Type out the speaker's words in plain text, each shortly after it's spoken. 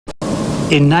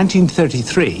In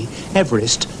 1933,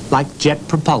 Everest, like jet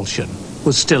propulsion,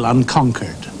 was still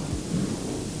unconquered.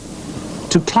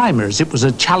 To climbers, it was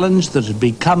a challenge that had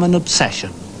become an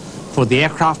obsession. For the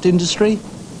aircraft industry,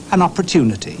 an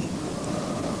opportunity.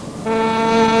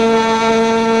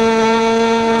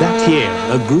 That year,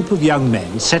 a group of young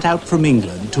men set out from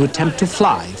England to attempt to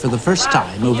fly for the first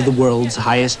time over the world's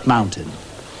highest mountain.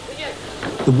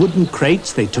 The wooden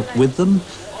crates they took with them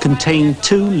contained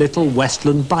two little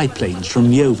Westland biplanes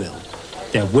from Yeovil,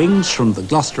 their wings from the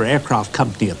Gloucester Aircraft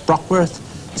Company at Brockworth,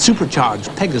 supercharged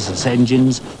Pegasus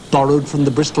engines borrowed from the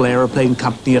Bristol Aeroplane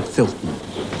Company at Filton.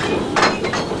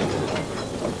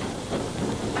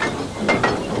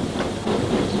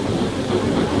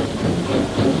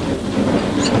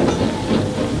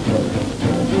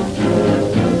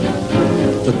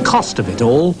 The cost of it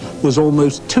all was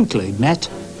almost totally met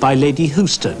by Lady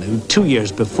Houston, who 2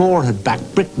 years before had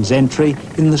backed Britain's entry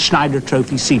in the Schneider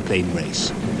Trophy seaplane race.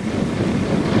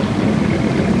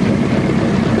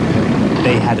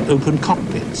 They had open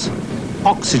cockpits.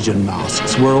 Oxygen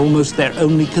masks were almost their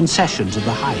only concession to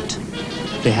the height.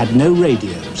 They had no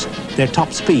radios. Their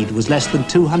top speed was less than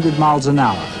 200 miles an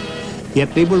hour.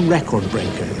 Yet they were record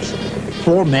breakers.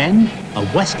 4 men,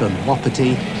 a Westland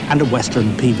Wapiti and a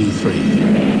Westland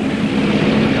PV3.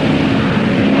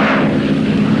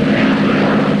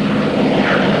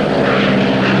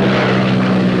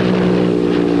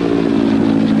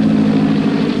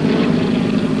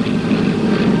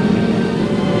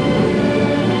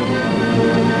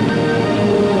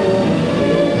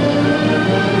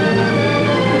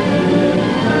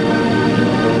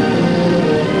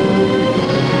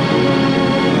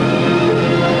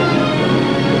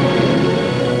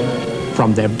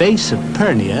 From their base at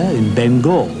Purnia in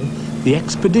Bengal, the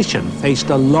expedition faced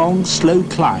a long, slow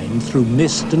climb through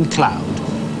mist and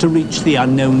cloud to reach the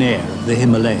unknown air of the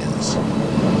Himalayas.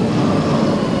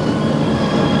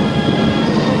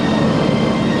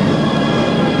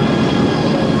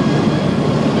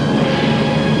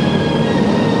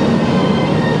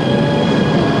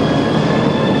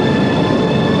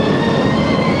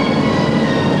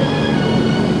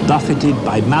 Buffeted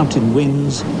by mountain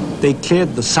winds, they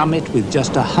cleared the summit with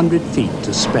just 100 feet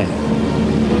to spare.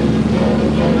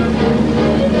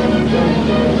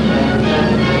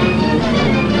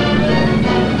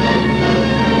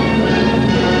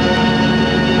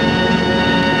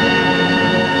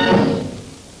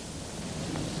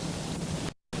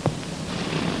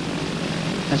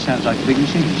 That sounds like a big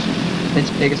machine. It's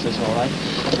Pegasus, all right.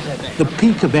 The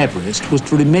peak of Everest was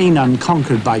to remain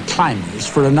unconquered by climbers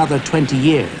for another 20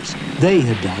 years. They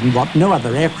had done what no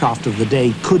other aircraft of the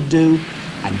day could do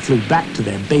and flew back to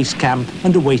their base camp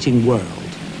and awaiting world.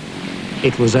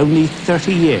 It was only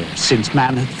 30 years since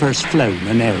man had first flown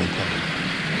an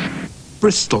aeroplane.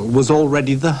 Bristol was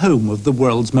already the home of the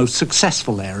world's most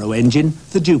successful aero engine,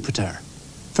 the Jupiter.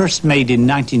 First made in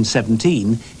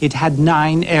 1917, it had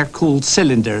 9 air-cooled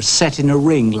cylinders set in a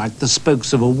ring like the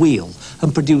spokes of a wheel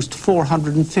and produced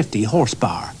 450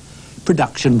 horsepower.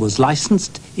 Production was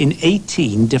licensed in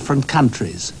 18 different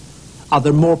countries.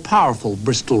 Other more powerful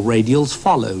Bristol radials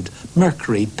followed: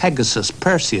 Mercury, Pegasus,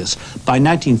 Perseus. By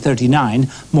 1939,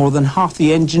 more than half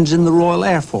the engines in the Royal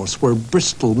Air Force were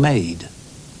Bristol-made.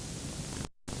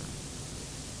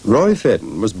 Roy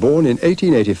Fedden was born in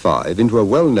 1885 into a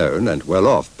well-known and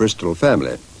well-off Bristol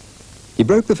family. He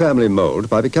broke the family mould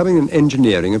by becoming an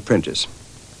engineering apprentice.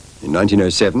 In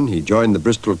 1907, he joined the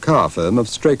Bristol car firm of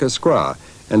Straker Squire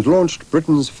and launched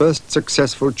Britain's first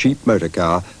successful cheap motor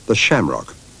car, the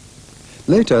Shamrock.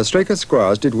 Later, Straker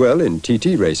Squires did well in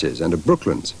TT races and at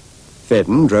Brooklands.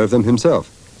 Fedden drove them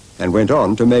himself and went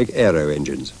on to make aero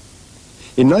engines.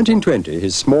 In 1920,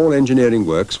 his small engineering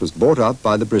works was bought up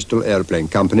by the Bristol Aeroplane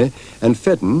Company, and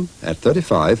Fedden, at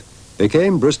 35,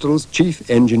 became Bristol's chief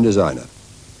engine designer.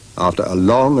 After a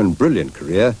long and brilliant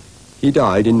career, he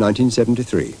died in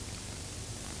 1973.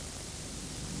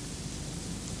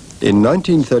 In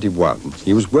 1931,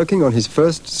 he was working on his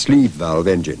first sleeve valve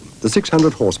engine, the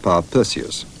 600 horsepower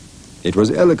Perseus. It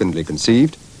was elegantly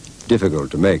conceived, difficult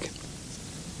to make.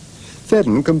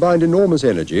 Fedden combined enormous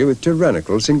energy with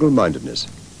tyrannical single-mindedness.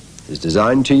 His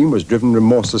design team was driven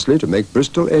remorselessly to make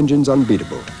Bristol engines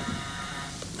unbeatable.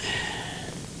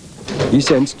 He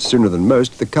sensed sooner than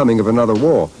most the coming of another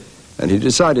war, and he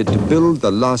decided to build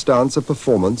the last ounce of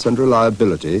performance and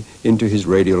reliability into his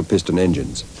radial piston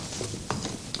engines.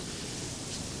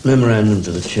 Memorandum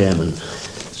to the chairman.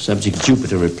 Subject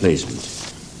Jupiter replacement.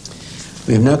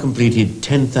 We have now completed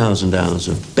 10,000 hours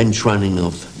of bench running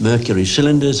of Mercury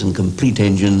cylinders and complete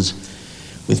engines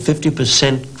with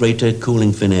 50% greater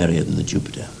cooling fin area than the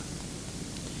Jupiter.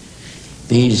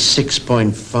 These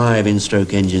 6.5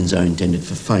 in-stroke engines are intended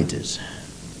for fighters.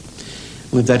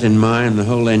 With that in mind, the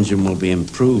whole engine will be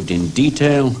improved in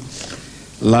detail,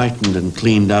 lightened and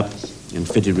cleaned up, and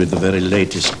fitted with the very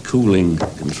latest cooling,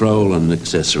 control, and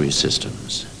accessory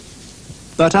systems.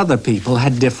 But other people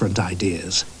had different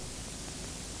ideas.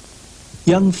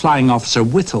 Young Flying Officer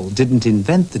Whittle didn't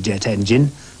invent the jet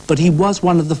engine, but he was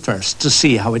one of the first to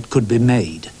see how it could be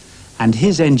made. And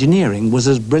his engineering was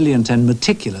as brilliant and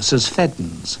meticulous as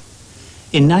Fedden's.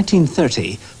 In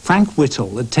 1930, Frank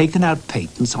Whittle had taken out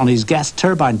patents on his gas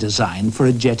turbine design for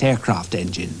a jet aircraft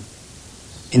engine.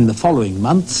 In the following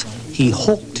months, he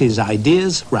hawked his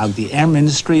ideas round the Air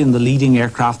Ministry and the leading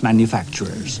aircraft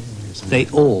manufacturers. They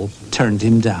all turned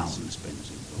him down.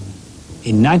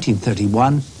 In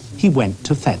 1931, he went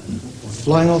to Fedden.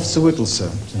 Flying Officer Whittle, sir.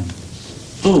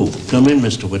 Oh, come in,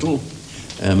 Mr. Whittle.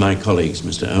 My colleagues,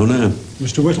 Mr. Owner,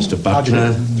 Mr. Whittle. Mr.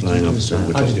 Buckner, Flying Officer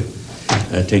Whittle. How do you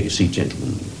do? Take a seat,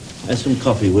 gentlemen. Have some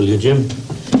coffee, will you, Jim?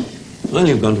 Well,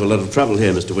 you've gone to a lot of trouble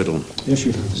here, Mr. Whittle. Yes,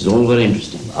 you have. This is all very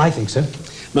interesting. I think so.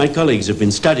 My colleagues have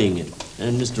been studying it,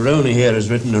 and Mr. Owner here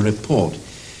has written a report.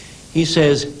 He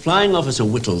says Flying Officer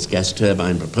Whittle's gas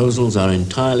turbine proposals are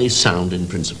entirely sound in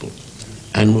principle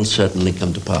and will certainly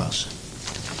come to pass.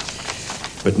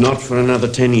 But not for another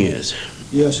 10 years.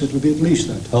 Yes, it will be at least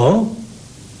that. Oh?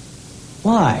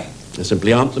 Why? There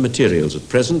simply aren't the materials at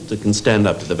present that can stand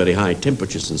up to the very high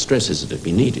temperatures and stresses that have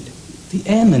been needed. The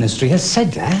Air Ministry has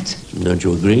said that. Don't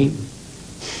you agree?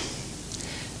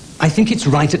 I think it's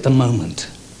right at the moment.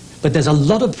 But there's a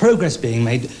lot of progress being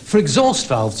made for exhaust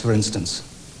valves, for instance.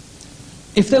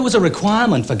 If there was a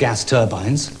requirement for gas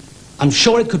turbines, I'm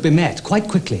sure it could be met quite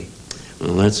quickly.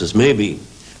 Well, that's as maybe.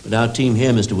 But our team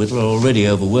here, Mr. Whittle, are already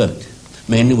overworked,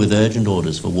 mainly with urgent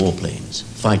orders for warplanes,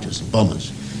 fighters and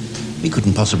bombers. We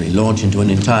couldn't possibly launch into an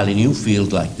entirely new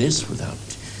field like this without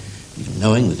even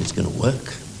knowing that it's going to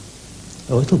work.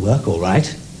 Oh, it'll work all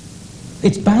right.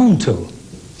 It's bound to.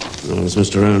 Well, as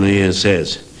Mr. Owner here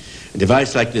says, a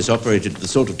device like this operated at the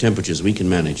sort of temperatures we can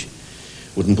manage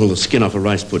wouldn't pull the skin off a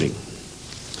rice pudding.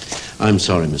 I'm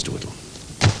sorry, Mr. Whittle.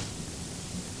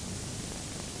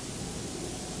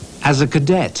 As a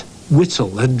cadet,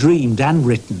 Whittle had dreamed and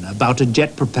written about a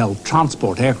jet-propelled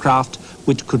transport aircraft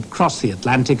which could cross the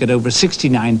Atlantic at over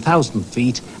 69,000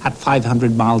 feet at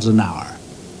 500 miles an hour.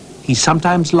 He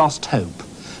sometimes lost hope,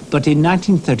 but in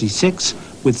 1936,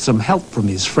 with some help from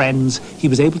his friends, he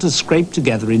was able to scrape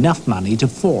together enough money to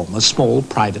form a small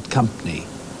private company.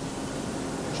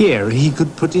 Here he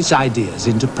could put his ideas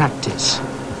into practice.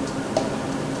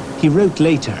 He wrote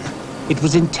later, it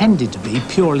was intended to be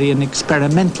purely an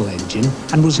experimental engine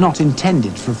and was not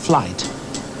intended for flight,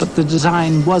 but the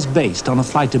design was based on a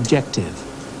flight objective.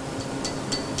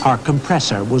 Our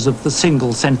compressor was of the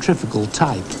single centrifugal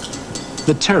type.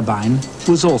 The turbine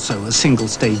was also a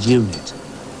single-stage unit.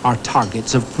 Our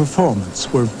targets of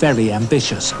performance were very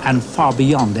ambitious and far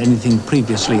beyond anything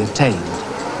previously attained.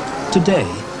 Today,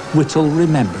 Whittle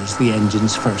remembers the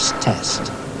engine's first test.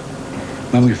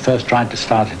 When we first tried to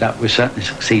start it up, we certainly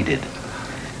succeeded.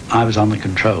 I was on the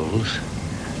controls,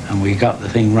 and we got the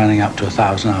thing running up to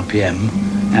 1,000 RPM,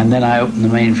 and then I opened the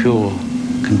main fuel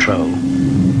control,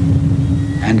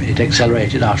 and it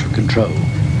accelerated out of control,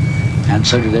 and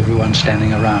so did everyone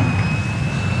standing around.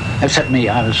 Except me,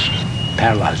 I was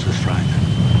paralyzed with fright.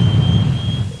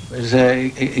 It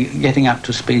was getting up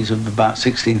to speeds of about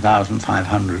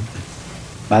 16,500.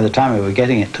 By the time we were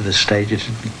getting it to this stage, it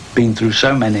had been through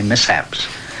so many mishaps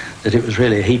that it was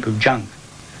really a heap of junk.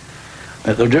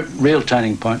 But the real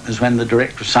turning point was when the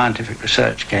Director of Scientific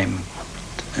Research came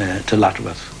to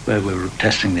Lutterworth, where we were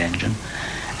testing the engine,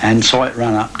 and saw it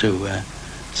run up to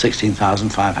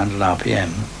 16,500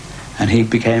 RPM, and he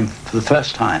became, for the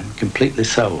first time, completely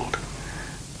sold.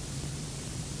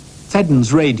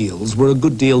 Fedden's radials were a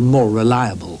good deal more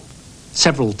reliable.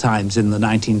 Several times in the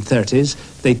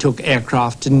 1930s, they took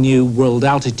aircraft to new world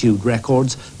altitude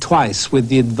records, twice with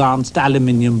the advanced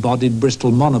aluminium-bodied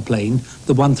Bristol monoplane,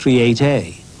 the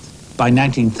 138A. By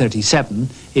 1937,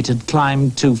 it had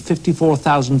climbed to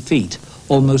 54,000 feet,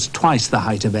 almost twice the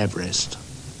height of Everest.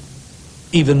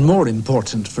 Even more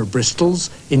important for Bristol's,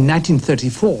 in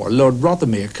 1934, Lord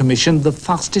Rothermere commissioned the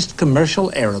fastest commercial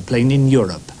aeroplane in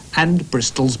Europe, and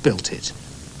Bristol's built it.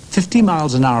 50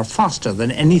 miles an hour faster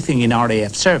than anything in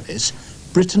RAF service,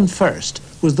 Britain First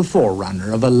was the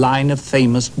forerunner of a line of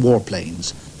famous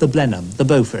warplanes, the Blenheim, the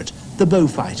Beaufort, the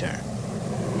Beaufighter.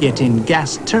 Yet in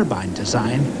gas turbine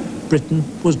design, Britain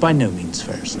was by no means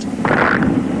first.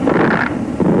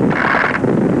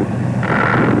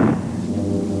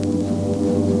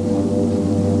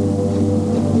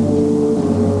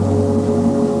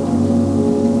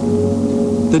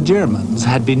 The Germans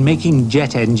had been making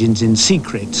jet engines in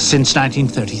secret since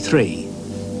 1933.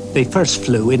 They first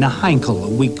flew in a Heinkel a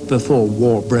week before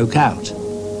war broke out.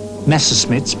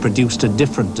 Messerschmitts produced a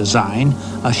different design,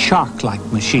 a shark-like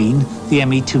machine, the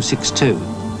Me-262.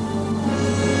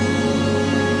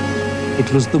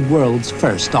 It was the world's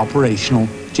first operational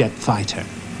jet fighter.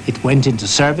 It went into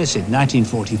service in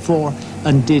 1944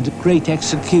 and did great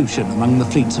execution among the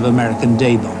fleets of American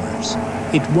day bombers.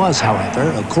 It was, however,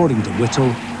 according to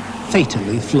Whittle,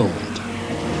 fatally flawed.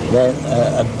 Then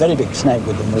a very big snag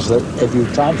with them was that if you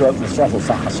tried to open the throttle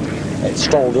fast, it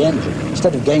stalled the engine.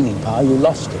 Instead of gaining power, you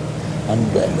lost it. And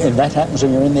if that happens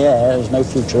when you're in the air, there's no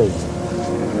future.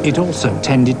 It also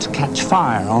tended to catch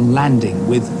fire on landing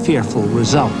with fearful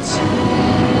results.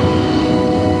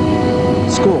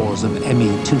 Scores of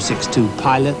Me-262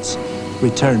 pilots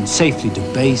returned safely to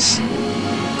base,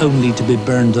 only to be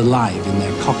burned alive in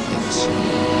their cockpits.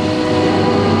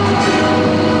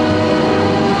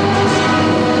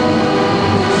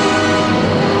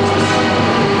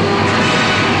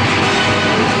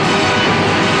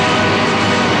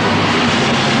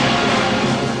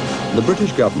 The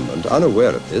British government,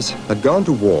 unaware of this, had gone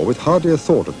to war with hardly a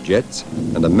thought of jets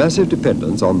and a massive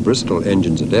dependence on Bristol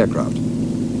engines and aircraft.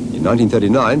 In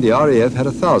 1939, the RAF had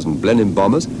 1,000 Blenheim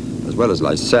bombers, as well as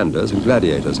Lysanders and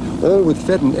Gladiators, all with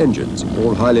Fedden engines,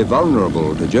 all highly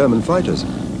vulnerable to German fighters.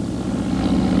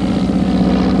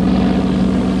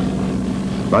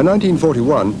 By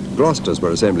 1941, Gloucesters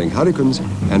were assembling Hurricanes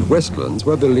and Westlands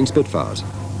were building Spitfires,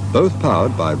 both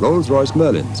powered by Rolls-Royce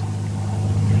Merlins.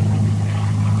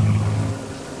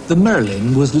 The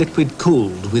Merlin was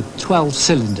liquid-cooled with 12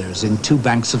 cylinders in 2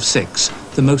 banks of 6,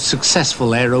 the most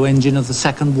successful aero engine of the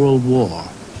Second World War.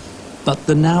 But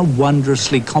the now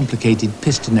wondrously complicated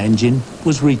piston engine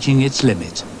was reaching its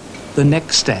limit. The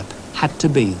next step had to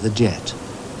be the jet.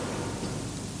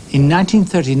 In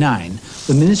 1939,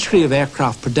 the Ministry of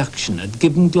Aircraft Production had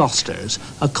given Gloucesters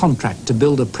a contract to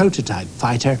build a prototype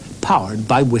fighter powered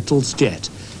by Whittle's jet,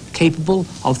 capable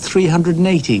of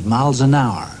 380 miles an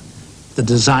hour. The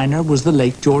designer was the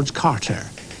late George Carter.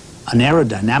 An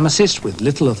aerodynamicist with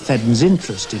little of Fedden's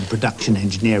interest in production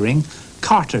engineering,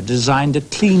 Carter designed a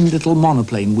clean little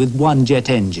monoplane with 1 jet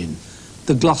engine,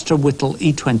 the Gloucester Whittle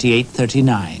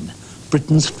E-2839,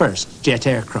 Britain's first jet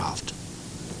aircraft.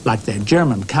 Like their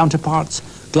German counterparts,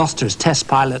 Gloucester's test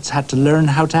pilots had to learn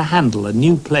how to handle a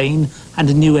new plane and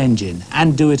a new engine,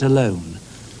 and do it alone.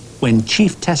 When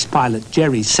Chief Test Pilot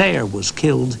Jerry Sayer was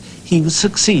killed, he was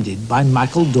succeeded by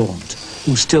Michael Daunt,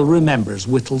 who still remembers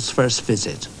Whittle's first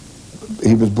visit.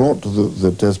 He was brought to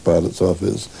the test pilot's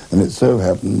office, and it so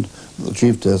happened that the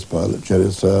chief test pilot,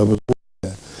 Jerry Sayer, was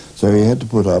there. So he had to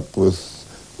put up with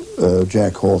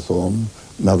Jack Hawthorne,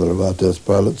 another of our test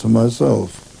pilots, and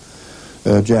myself.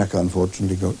 Jack,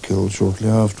 unfortunately, got killed shortly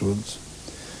afterwards.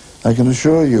 I can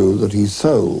assure you that he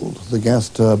sold the gas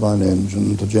turbine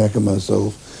engine to Jack and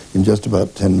myself in just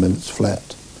about 10 minutes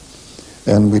flat.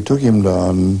 And we took him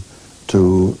down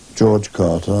to George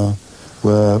Carter,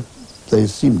 where they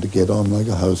seemed to get on like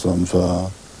a house on fire.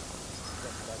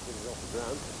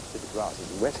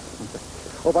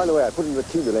 Oh, by the way, I put an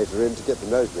accumulator in to get the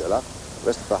nose wheel up. The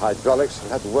rest of the hydraulics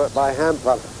had to work by hand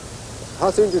pump.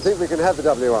 How soon do you think we can have the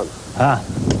W1?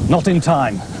 Not in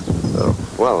time. Oh,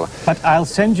 well... But I'll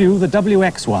send you the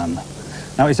WX1.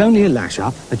 Now, it's only a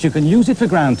lash-up, but you can use it for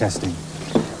ground testing.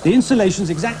 The installation's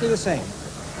exactly the same.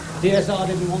 DSR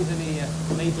didn't want any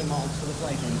major mods for the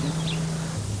flight engine.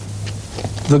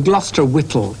 The Gloucester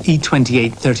Whittle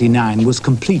E-2839 was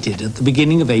completed at the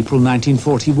beginning of April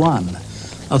 1941.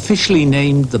 Officially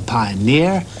named the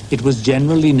Pioneer, it was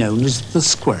generally known as the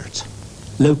Squirt.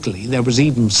 Locally, there was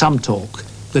even some talk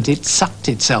that it sucked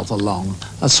itself along,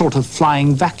 a sort of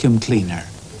flying vacuum cleaner.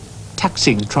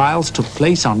 Taxiing trials took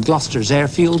place on Gloucester's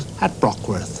airfield at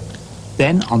Brockworth.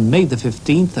 Then, on May the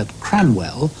 15th at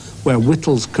Cranwell, where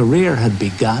Whittle's career had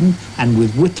begun, and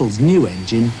with Whittle's new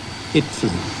engine, it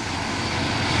flew.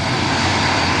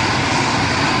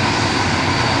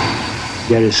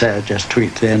 Jerry Sayer just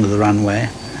tweaked the end of the runway,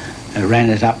 ran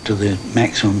it up to the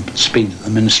maximum speed that the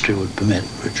ministry would permit,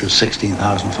 which was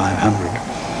 16,500,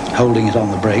 holding it on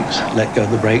the brakes, let go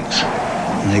of the brakes,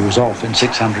 and he was off in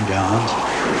 600 yards,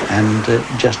 and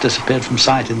just disappeared from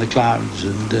sight in the clouds,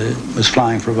 and was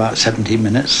flying for about 17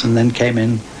 minutes, and then came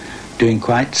in doing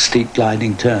quite steep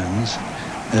gliding turns,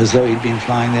 as though he'd been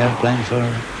flying the airplane for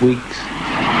weeks.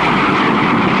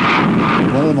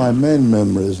 One of my main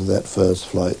memories of that first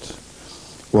flight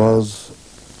was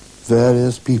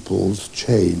various people's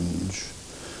change.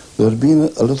 There had been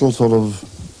a little sort of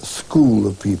school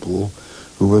of people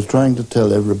who was trying to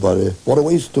tell everybody what a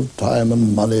waste of time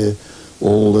and money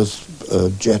all this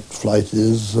jet flight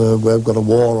is, we've got a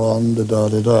war on,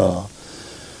 da-da-da-da.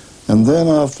 And then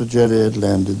after Jerry had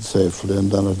landed safely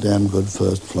and done a damn good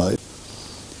first flight,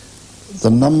 the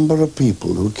number of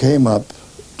people who came up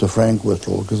to Frank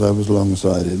Whittle, because I was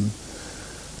alongside him,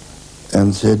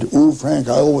 and said, "Oh, Frank,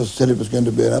 I always said it was going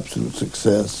to be an absolute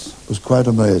success," was quite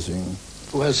amazing.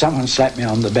 Well, someone slapped me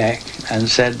on the back and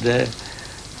said,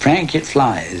 "Frank, it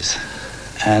flies."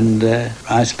 And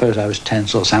I suppose I was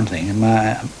tense or something, and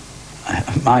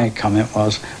my comment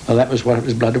was, well, that was what it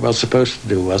was bloody well supposed to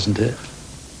do, wasn't it?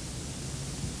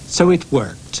 So it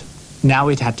worked. Now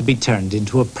it had to be turned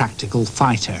into a practical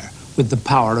fighter with the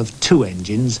power of 2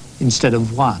 engines instead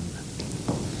of 1.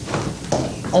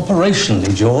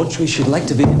 Operationally, George, we should like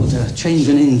to be able to change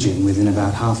an engine within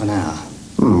about half an hour.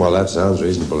 Well, that sounds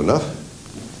reasonable enough.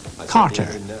 Carter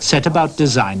set about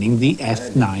designing the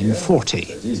F940.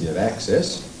 It's easy of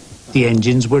access. The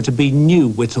engines were to be new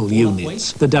Whittle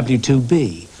units, the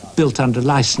W2B, built under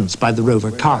license by the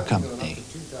Rover Car Company.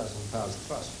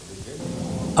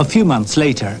 A few months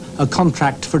later, a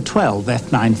contract for 12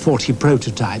 F940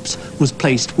 prototypes was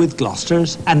placed with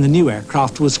Gloucester's, and the new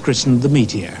aircraft was christened the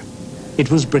Meteor.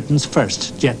 It was Britain's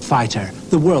first jet fighter,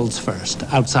 the world's first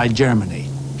outside Germany.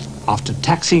 After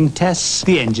taxiing tests,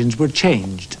 the engines were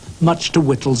changed, much to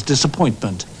Whittle's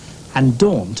disappointment, and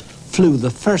Daunt flew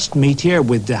the first Meteor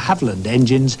with de Havilland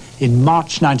engines in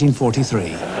March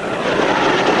 1943.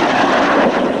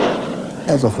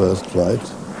 As a first flight,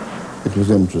 it was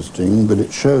interesting, but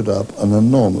it showed up an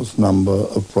enormous number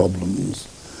of problems,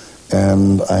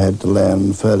 and I had to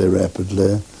land fairly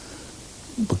rapidly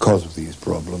because of these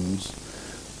problems.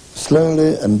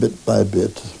 Slowly and bit by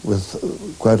bit, with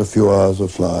quite a few hours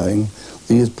of flying,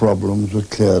 these problems were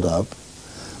cleared up,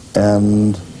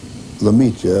 and the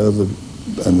Meteor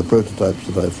and the prototypes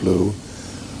that I flew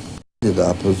ended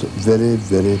up as very,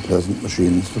 very pleasant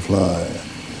machines to fly.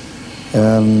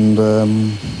 And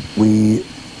we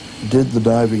did the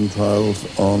diving trials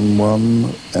on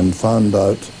one and found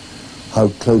out how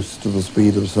close to the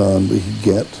speed of sound we could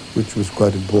get, which was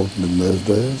quite important in those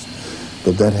days,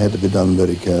 but that had to be done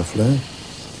very carefully.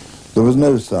 There was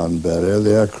no sound barrier,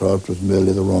 the aircraft was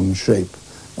merely the wrong shape,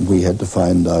 and we had to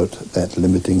find out that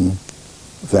limiting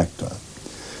factor.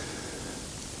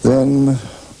 Then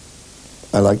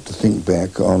I like to think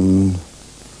back on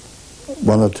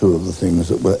one or two of the things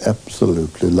that were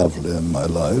absolutely lovely in my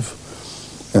life,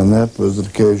 and that was that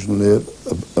occasionally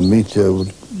a Meteor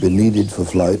would be needed for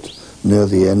flight near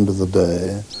the end of the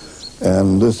day,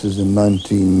 and this is in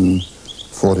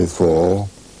 1944,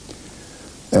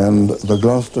 and the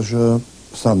Gloucestershire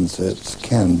sunsets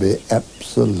can be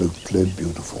absolutely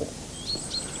beautiful.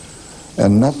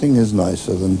 And nothing is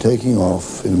nicer than taking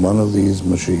off in one of these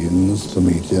machines, the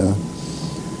Meteor.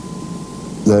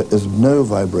 There is no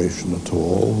vibration at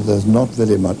all, there's not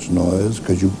very much noise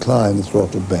because you climb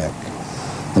throttle back.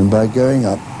 And by going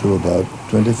up to about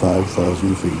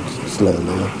 25,000 feet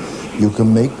slowly, you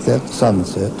can make that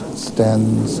sunset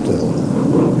stand still.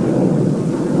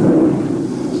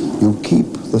 You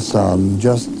keep the sun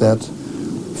just that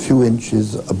few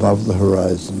inches above the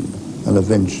horizon, and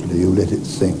eventually you let it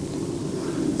sink,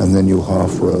 and then you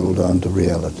half roll down to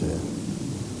reality.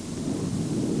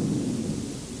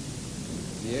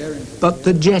 But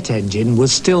the jet engine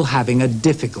was still having a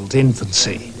difficult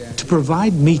infancy. To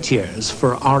provide Meteors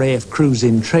for RAF crews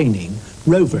in training,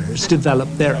 Rovers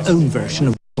developed their own version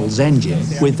of Whittle's engine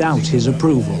without his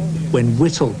approval. When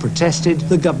Whittle protested,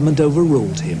 the government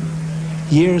overruled him.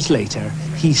 Years later,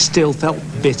 he still felt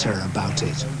bitter about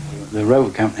it. The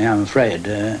Rover Company, I'm afraid,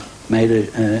 made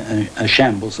a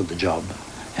shambles of the job,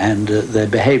 and their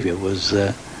behaviour was,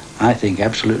 I think,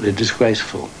 absolutely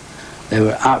disgraceful. They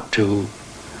were out to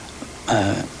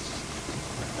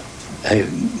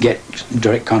get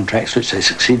direct contracts, which they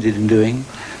succeeded in doing.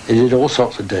 They did all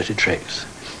sorts of dirty tricks.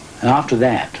 And after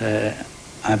that,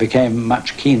 I became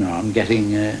much keener on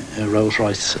getting a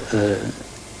Rolls-Royce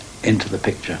into the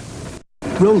picture.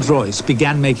 Rolls-Royce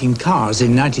began making cars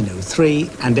in 1903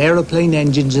 and aeroplane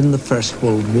engines in the First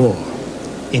World War.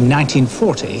 In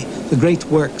 1940, the Great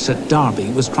Works at Derby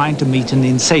was trying to meet an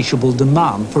insatiable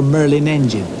demand for Merlin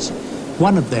engines.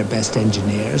 One of their best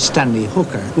engineers, Stanley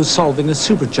Hooker, was solving a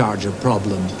supercharger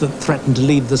problem that threatened to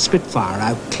leave the Spitfire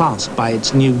outclassed by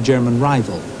its new German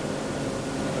rival.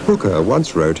 Hooker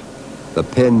once wrote, "The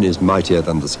pen is mightier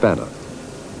than the spanner."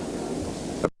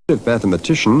 A brilliant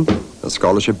mathematician, a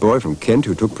scholarship boy from Kent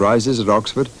who took prizes at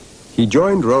Oxford, he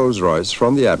joined Rolls-Royce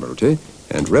from the Admiralty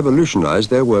and revolutionized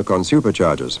their work on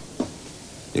superchargers.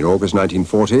 In August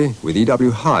 1940, with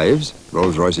E.W. Hives,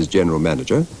 Rolls-Royce's general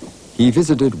manager, he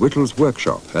visited Whittle's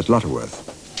workshop at Lutterworth.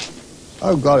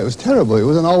 Oh, God, it was terrible. It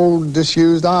was an old,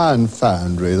 disused iron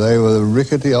foundry. They were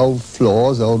rickety old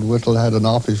floors. Old Whittle had an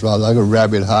office rather like a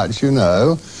rabbit hutch, you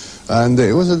know, and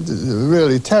it was a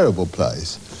really terrible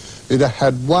place. It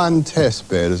had one test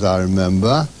bed, as I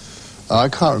remember. I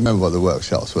can't remember what the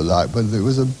workshops were like, but it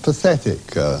was a pathetic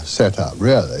setup,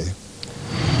 really.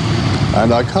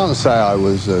 And I can't say I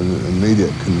was an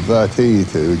immediate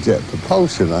convertee to jet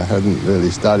propulsion. I hadn't really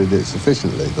studied it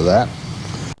sufficiently for that.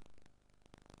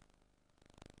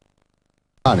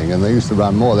 And they used to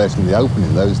run more or less in the open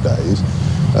in those days.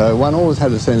 One always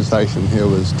had a sensation here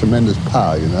was tremendous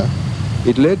power, you know.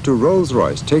 It led to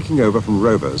Rolls-Royce taking over from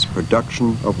Rover's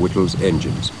production of Whittle's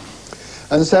engines.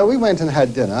 And so we went and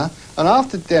had dinner, and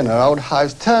after dinner, old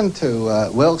Hives turned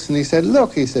to Wilkes and he said,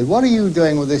 look, he said, what are you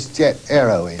doing with this jet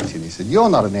aero engine? He said, you're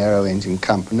not an aero engine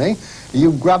company.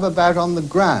 You grub about on the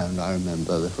ground, I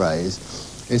remember the phrase.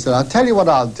 He said, I'll tell you what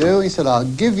I'll do. He said, I'll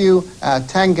give you our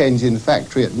tank engine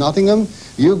factory at Nottingham.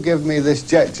 You give me this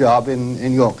jet job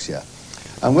in Yorkshire.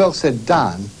 And Wilkes said,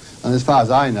 done. And as far as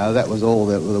I know, that was all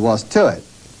that there was to it.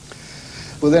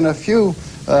 Within a few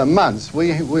months,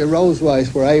 we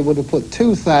Rolls-Royce were able to put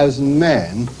 2,000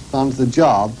 men onto the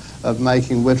job of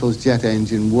making Whittle's jet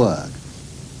engine work.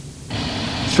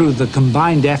 Through the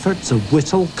combined efforts of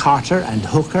Whittle, Carter and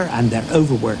Hooker and their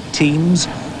overworked teams,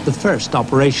 the first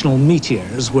operational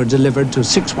Meteors were delivered to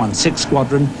 616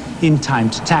 Squadron in time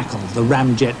to tackle the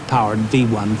ramjet-powered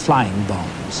V-1 flying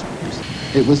bombs.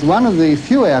 It was one of the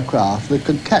few aircraft that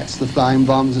could catch the flying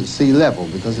bombs at sea level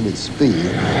because of its speed.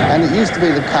 And it used to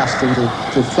be the custom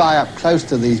to fly up close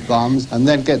to these bombs and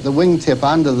then get the wingtip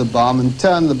under the bomb and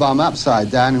turn the bomb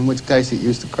upside down, in which case it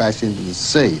used to crash into the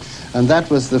sea. And that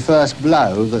was the first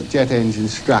blow that jet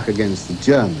engines struck against the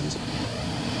Germans.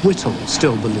 Whittle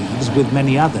still believes, with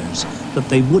many others, that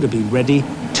they would have been ready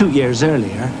 2 years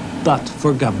earlier, but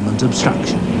for government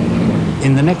obstruction.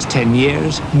 In the next 10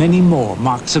 years, many more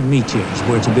Marks of Meteors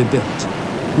were to be built.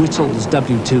 Whittle's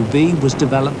W2B was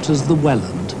developed as the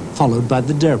Welland, followed by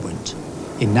the Derwent.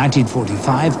 In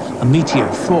 1945, a Meteor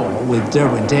 4 with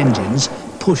Derwent engines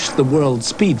pushed the world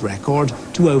speed record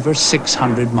to over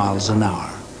 600 miles an hour.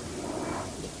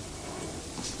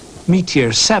 Meteor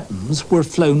 7s were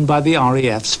flown by the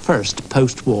RAF's first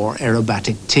post-war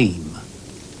aerobatic team.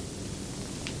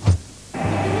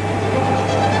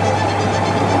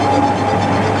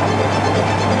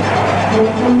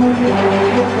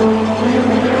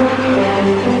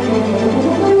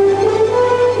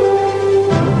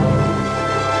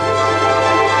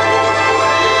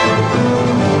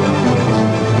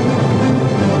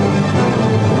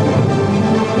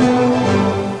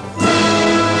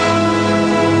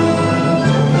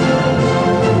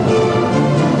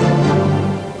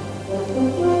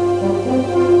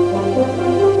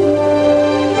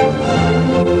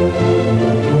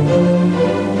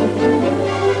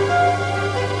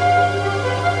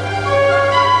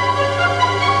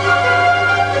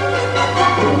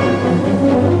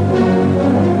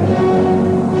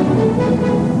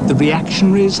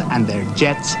 Reactionaries and their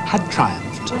jets had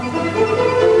triumphed.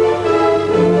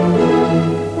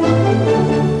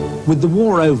 With the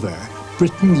war over,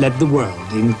 Britain led the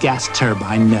world in gas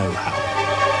turbine know-how.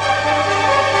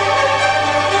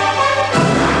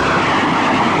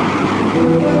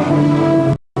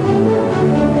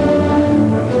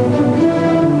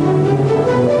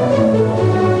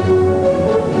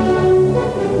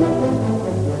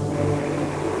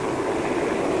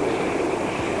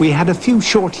 We had a few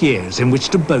short years in which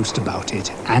to boast about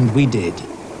it, and we did.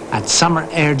 At summer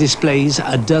air displays,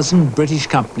 a dozen British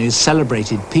companies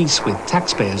celebrated peace with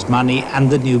taxpayers' money and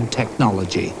the new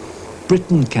technology.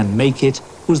 Britain can make it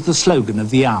was the slogan of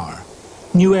the hour.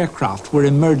 New aircraft were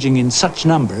emerging in such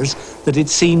numbers that it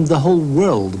seemed the whole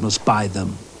world must buy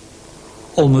them.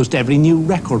 Almost every new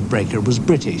record breaker was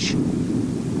British.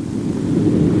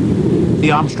 The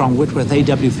Armstrong-Whitworth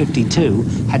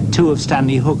AW52 had two of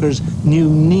Stanley Hooker's new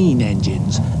Neen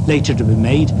engines, later to be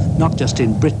made not just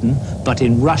in Britain, but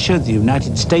in Russia, the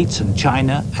United States and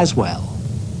China as well.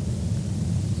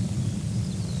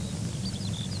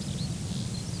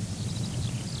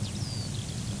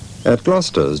 At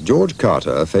Gloucester's, George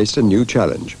Carter faced a new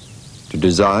challenge: to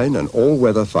design an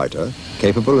all-weather fighter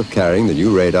capable of carrying the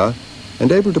new radar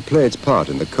and able to play its part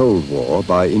in the Cold War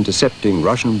by intercepting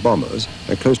Russian bombers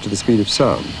at close to the speed of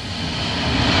sound.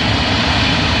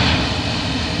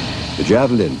 The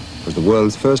Javelin was the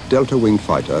world's first delta-winged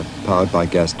fighter powered by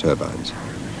gas turbines.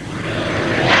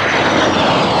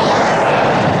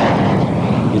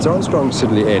 Its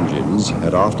Armstrong-Siddeley engines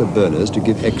had afterburners to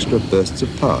give extra bursts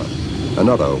of power,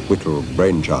 another Whittle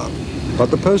brainchild. But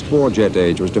the post-war jet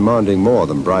age was demanding more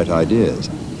than bright ideas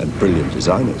and brilliant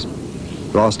designers.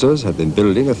 Blasters had been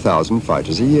building 1,000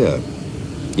 fighters a year.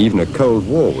 Even a Cold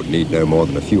War would need no more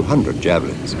than a few hundred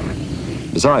javelins.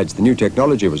 Besides, the new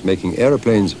technology was making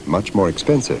aeroplanes much more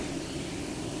expensive.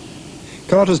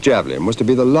 Carter's Javelin was to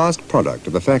be the last product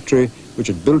of a factory which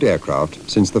had built aircraft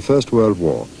since the First World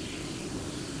War.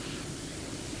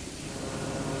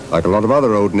 Like a lot of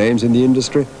other old names in the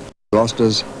industry,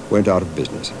 Blasters went out of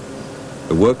business.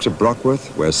 The works of Brockworth,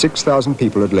 where 6,000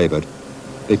 people had laboured,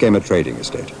 became a trading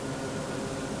estate.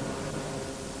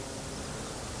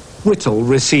 Whittle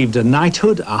received a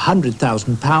knighthood,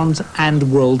 £100,000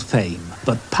 and world fame,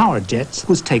 but Power Jets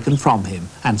was taken from him,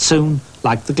 and soon,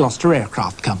 like the Gloucester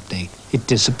Aircraft Company, it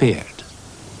disappeared.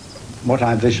 What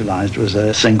I visualised was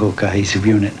a single cohesive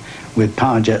unit with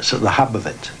Power Jets at the hub of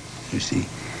it, you see.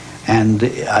 And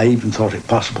I even thought it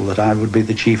possible that I would be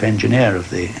the chief engineer of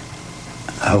the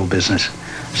whole business,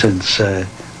 since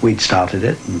we'd started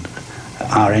it, and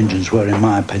our engines were, in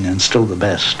my opinion, still the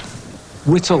best.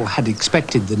 Whittle had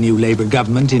expected the new Labour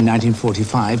government in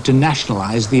 1945 to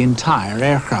nationalise the entire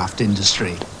aircraft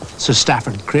industry. Sir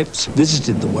Stafford Cripps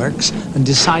visited the works and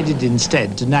decided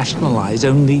instead to nationalise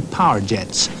only Power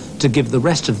Jets, to give the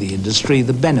rest of the industry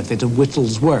the benefit of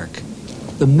Whittle's work.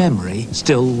 The memory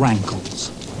still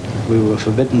rankles. We were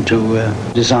forbidden to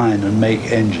design and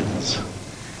make engines,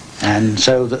 and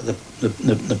so that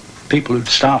the people who'd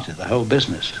started the whole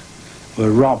business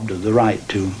were robbed of the right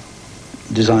to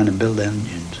design and build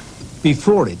engines.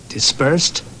 Before it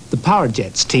dispersed, the Power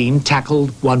Jets team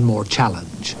tackled one more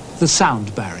challenge: the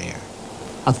sound barrier.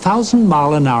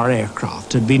 1,000-mile-an-hour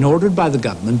aircraft had been ordered by the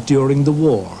government during the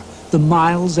war, the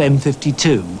Miles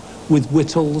M52, with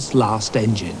Whittle's last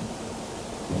engine.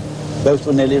 Both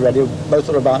were nearly ready, both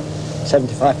were about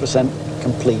 75%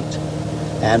 complete,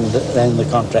 and then the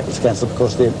contract was cancelled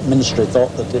because the ministry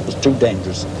thought that it was too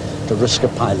dangerous to risk a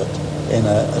pilot in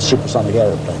a supersonic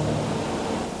aeroplane.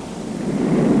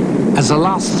 As a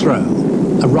last throw,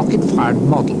 a rocket-fired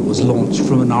model was launched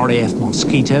from an RAF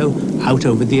Mosquito out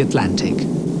over the Atlantic.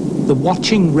 The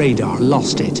watching radar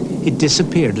lost it. It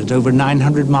disappeared at over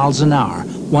 900 miles an hour,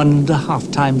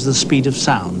 1.5 times the speed of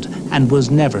sound, and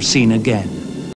was never seen again.